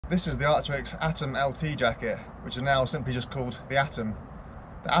This is the Arcteryx Atom LT jacket, which is now simply just called the Atom.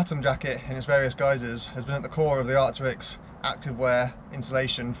 The Atom jacket, in its various guises, has been at the core of the Arcteryx activewear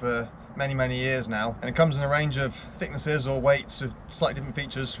insulation for many years now, and it comes in a range of thicknesses or weights with slightly different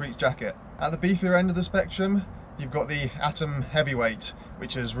features for each jacket. At the beefier end of the spectrum, you've got the Atom Heavyweight,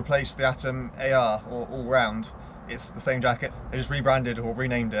 which has replaced the Atom AR, or All Round. It's the same jacket, they just rebranded or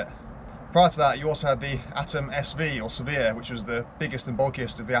renamed it. Prior to that, you also had the Atom SV, or Severe, which was the biggest and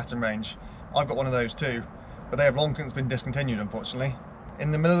bulkiest of the Atom range. I've got one of those too, but they have long since been discontinued, unfortunately.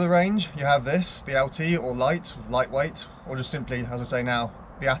 In the middle of the range, you have this, the LT, or Light, lightweight, or just simply, as I say now,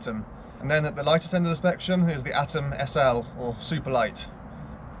 the Atom. And then at the lightest end of the spectrum is the Atom SL, or Super Light.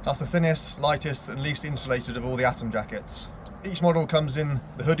 So that's the thinnest, lightest, and least insulated of all the Atom jackets. Each model comes in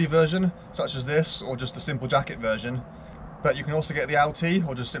the hoodie version, such as this, or just a simple jacket version. But you can also get the LT,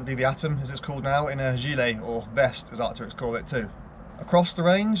 or just simply the Atom as it's called now, in a gilet, or vest as Arcteryx call it too. Across the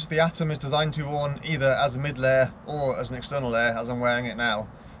range, the Atom is designed to be worn either as a mid-layer or as an external layer, as I'm wearing it now.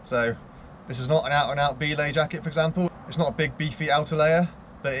 So this is not an out-and-out belay jacket, for example. It's not a big beefy outer layer,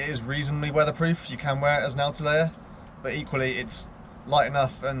 but it is reasonably weatherproof. You can wear it as an outer layer, but equally it's light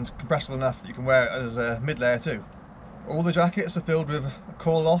enough and compressible enough that you can wear it as a mid-layer too. All the jackets are filled with a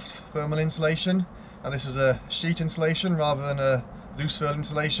core loft thermal insulation. Now this is a sheet insulation rather than a loose fill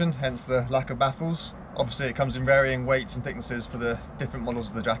insulation, hence the lack of baffles. Obviously it comes in varying weights and thicknesses for the different models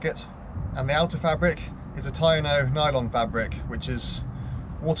of the jacket. And the outer fabric is a Tyno nylon fabric, which is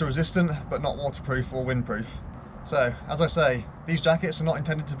water resistant but not waterproof or windproof. So, as I say, these jackets are not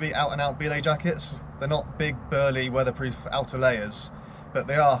intended to be out and out belay jackets. They're not big, burly, weatherproof outer layers, but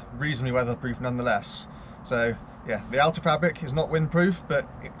they are reasonably weatherproof nonetheless. So yeah, the outer fabric is not windproof, but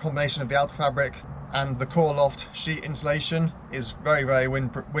a combination of the outer fabric and the core loft sheet insulation is very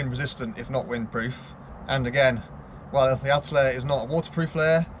wind resistant, if not windproof. And again, while the outer layer is not a waterproof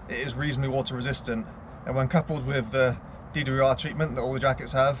layer, it is reasonably water resistant. And when coupled with the DWR treatment that all the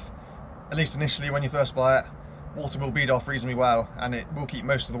jackets have, at least initially when you first buy it, water will bead off reasonably well, and it will keep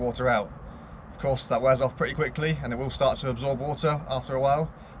most of the water out. Of course, that wears off pretty quickly, and it will start to absorb water after a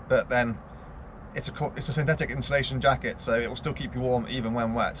while, but then it's a synthetic insulation jacket, so it will still keep you warm even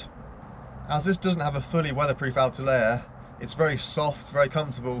when wet. As this doesn't have a fully weatherproof outer layer, it's very soft, very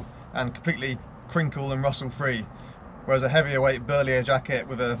comfortable, and completely crinkle and rustle free. Whereas a heavier weight, burlier jacket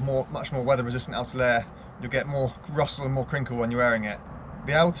with a much more weather resistant outer layer, you'll get more rustle and more crinkle when you're wearing it.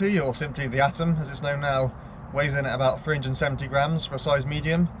 The LT, or simply the Atom as it's known now, weighs in at about 370 grams for a size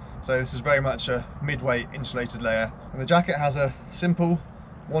medium, so this is very much a mid-weight insulated layer. And the jacket has a simple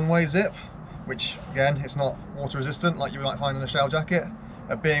one-way zip, which again, it's not water resistant like you might find in a shell jacket.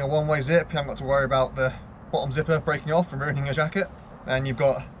 Being a one-way zip, you haven't got to worry about the bottom zipper breaking off and ruining your jacket. And you've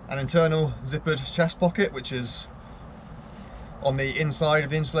got an internal zippered chest pocket, which is on the inside of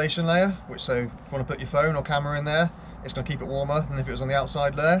the insulation layer, so if you want to put your phone or camera in there, it's going to keep it warmer than if it was on the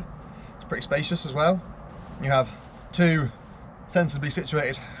outside layer. It's pretty spacious as well. You have two sensibly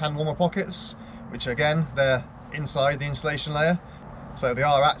situated hand warmer pockets, which again, they're inside the insulation layer, so they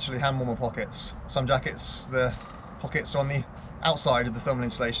are actually hand warmer pockets. Some jackets, the pockets are on the outside of the thermal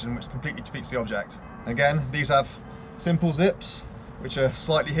insulation, which completely defeats the object. Again, these have simple zips, which are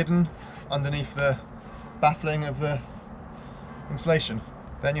slightly hidden underneath the baffling of the insulation.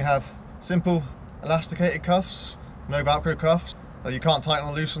 Then you have simple elasticated cuffs, no Velcro cuffs. So you can't tighten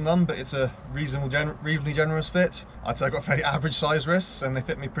or loosen them, but it's a reasonably generous fit. I'd say I've got fairly average size wrists and they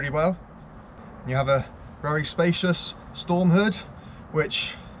fit me pretty well. You have a very spacious storm hood,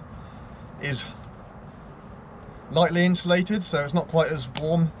 which is lightly insulated, so it's not quite as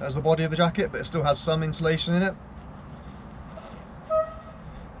warm as the body of the jacket, but it still has some insulation in it.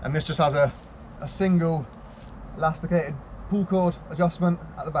 And this just has a single elasticated pull cord adjustment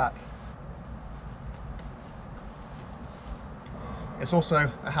at the back. It's also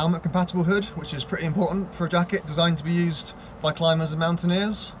a helmet compatible hood, which is pretty important for a jacket designed to be used by climbers and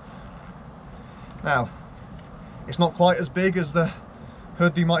mountaineers. Now, it's not quite as big as the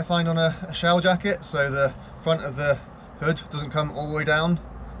hood that you might find on a shell jacket, so the front of the hood doesn't come all the way down,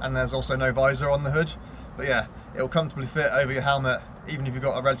 and there's also no visor on the hood. But yeah, it'll comfortably fit over your helmet, even if you've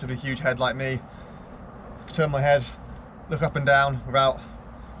got a relatively huge head like me. I can turn my head, look up and down without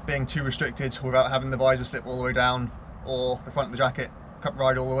being too restricted, without having the visor slip all the way down, or the front of the jacket cup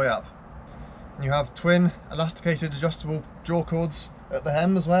ride all the way up. And you have twin elasticated adjustable jaw cords at the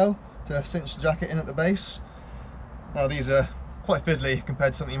hem as well to cinch the jacket in at the base. Now these are quite fiddly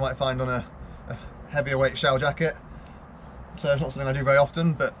compared to something you might find on a heavier weight shell jacket, so it's not something I do very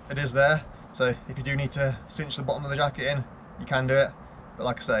often, but it is there. So if you do need to cinch the bottom of the jacket in, you can do it, but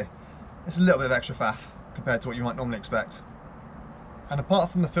like I say, it's a little bit of extra faff compared to what you might normally expect. And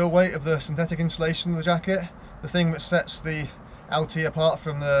apart from the fill weight of the synthetic insulation of the jacket, the thing that sets the LT apart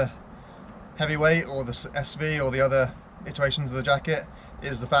from the heavyweight or the SV or the other iterations of the jacket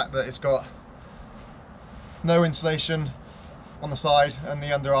is the fact that it's got no insulation on the side and the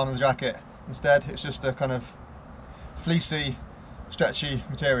underarm of the jacket. Instead, it's just a kind of fleecy, stretchy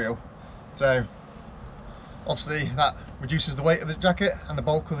material. So obviously that reduces the weight of the jacket and the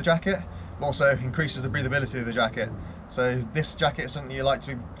bulk of the jacket, but also increases the breathability of the jacket. So this jacket is something you like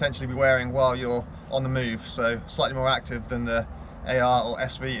to potentially be wearing while you're on the move, so slightly more active than the AR or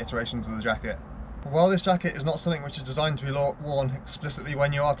SV iterations of the jacket. While this jacket is not something which is designed to be worn explicitly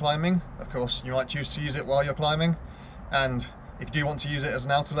when you are climbing, of course you might choose to use it while you're climbing, and if you do want to use it as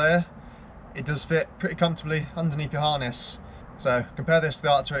an outer layer, it does fit pretty comfortably underneath your harness. So compare this to the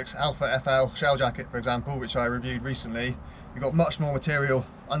arcteryx Alpha FL shell jacket, for example, which I reviewed recently. You've got much more material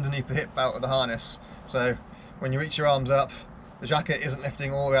underneath the hip belt of the harness, so when you reach your arms up, the jacket isn't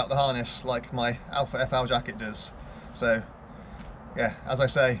lifting all the way out the harness like my Alpha FL jacket does. So yeah, as I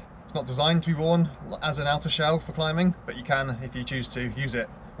say, it's not designed to be worn as an outer shell for climbing, but you can, if you choose to, use it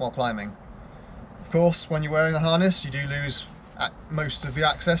while climbing. Of course, when you're wearing a harness, you do lose most of the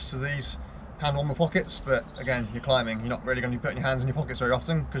access to these hand warmer pockets, but again, you're climbing, you're not really going to be putting your hands in your pockets very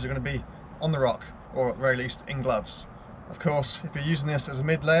often because you're going to be on the rock, or at the very least in gloves. Of course, if you're using this as a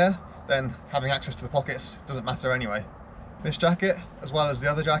mid layer, then having access to the pockets doesn't matter anyway. This jacket, as well as the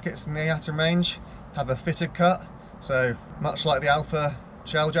other jackets in the Atom range, have a fitted cut, so much like the Alpha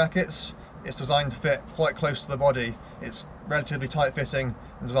shell jackets, it's designed to fit quite close to the body. It's relatively tight fitting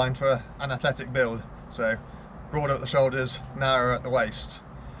and designed for an athletic build, so broader at the shoulders, narrower at the waist.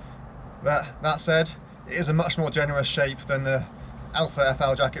 But that said, it is a much more generous shape than the Alpha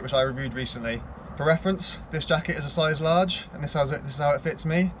FL jacket which I reviewed recently. For reference, this jacket is a size large, and this is how it fits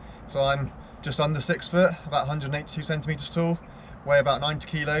me. So I'm just under 6 foot, about 182 centimeters tall, weigh about 90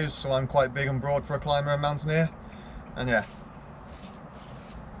 kilos, so I'm quite big and broad for a climber and mountaineer. And yeah.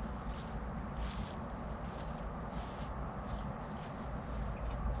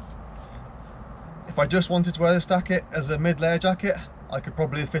 If I just wanted to wear this jacket as a mid-layer jacket, I could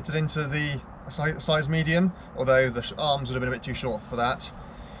probably fit it into the size medium, although the arms would have been a bit too short for that.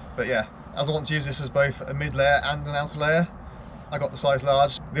 But yeah, as I want to use this as both a mid-layer and an outer layer, I got the size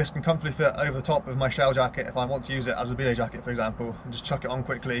large. This can comfortably fit over the top of my shell jacket if I want to use it as a belay jacket, for example, and just chuck it on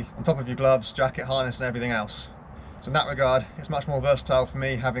quickly on top of your gloves, jacket, harness and everything else. So in that regard, it's much more versatile for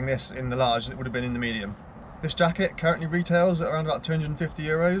me having this in the large than it would have been in the medium. This jacket currently retails at around about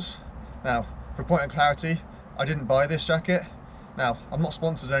 €250. Now, for a point of clarity, I didn't buy this jacket. Now, I'm not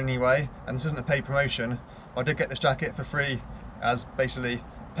sponsored in any way, and this isn't a paid promotion, but I did get this jacket for free as basically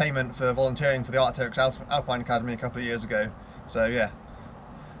payment for volunteering for the arcteryx Alpine Academy a couple of years ago. So yeah,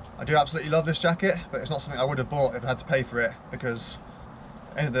 I do absolutely love this jacket, but it's not something I would have bought if I had to pay for it, because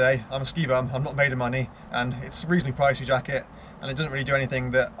at the end of the day, I'm a ski bum, I'm not made of money, and it's a reasonably pricey jacket, and it doesn't really do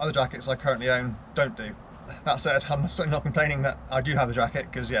anything that other jackets I currently own don't do. That said, I'm certainly not complaining that I do have the jacket,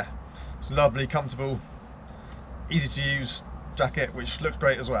 because yeah, it's a lovely, comfortable, easy to use jacket which looks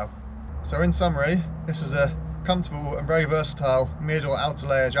great as well. So in summary, this is a comfortable and very versatile mid or outer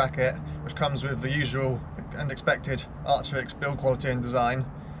layer jacket which comes with the usual and expected arcteryx build quality and design,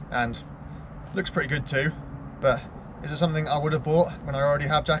 and looks pretty good too. But is it something I would have bought when I already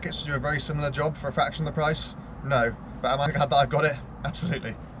have jackets to do a very similar job for a fraction of the price? No. But am I glad that I've got it?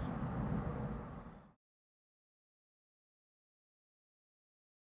 Absolutely.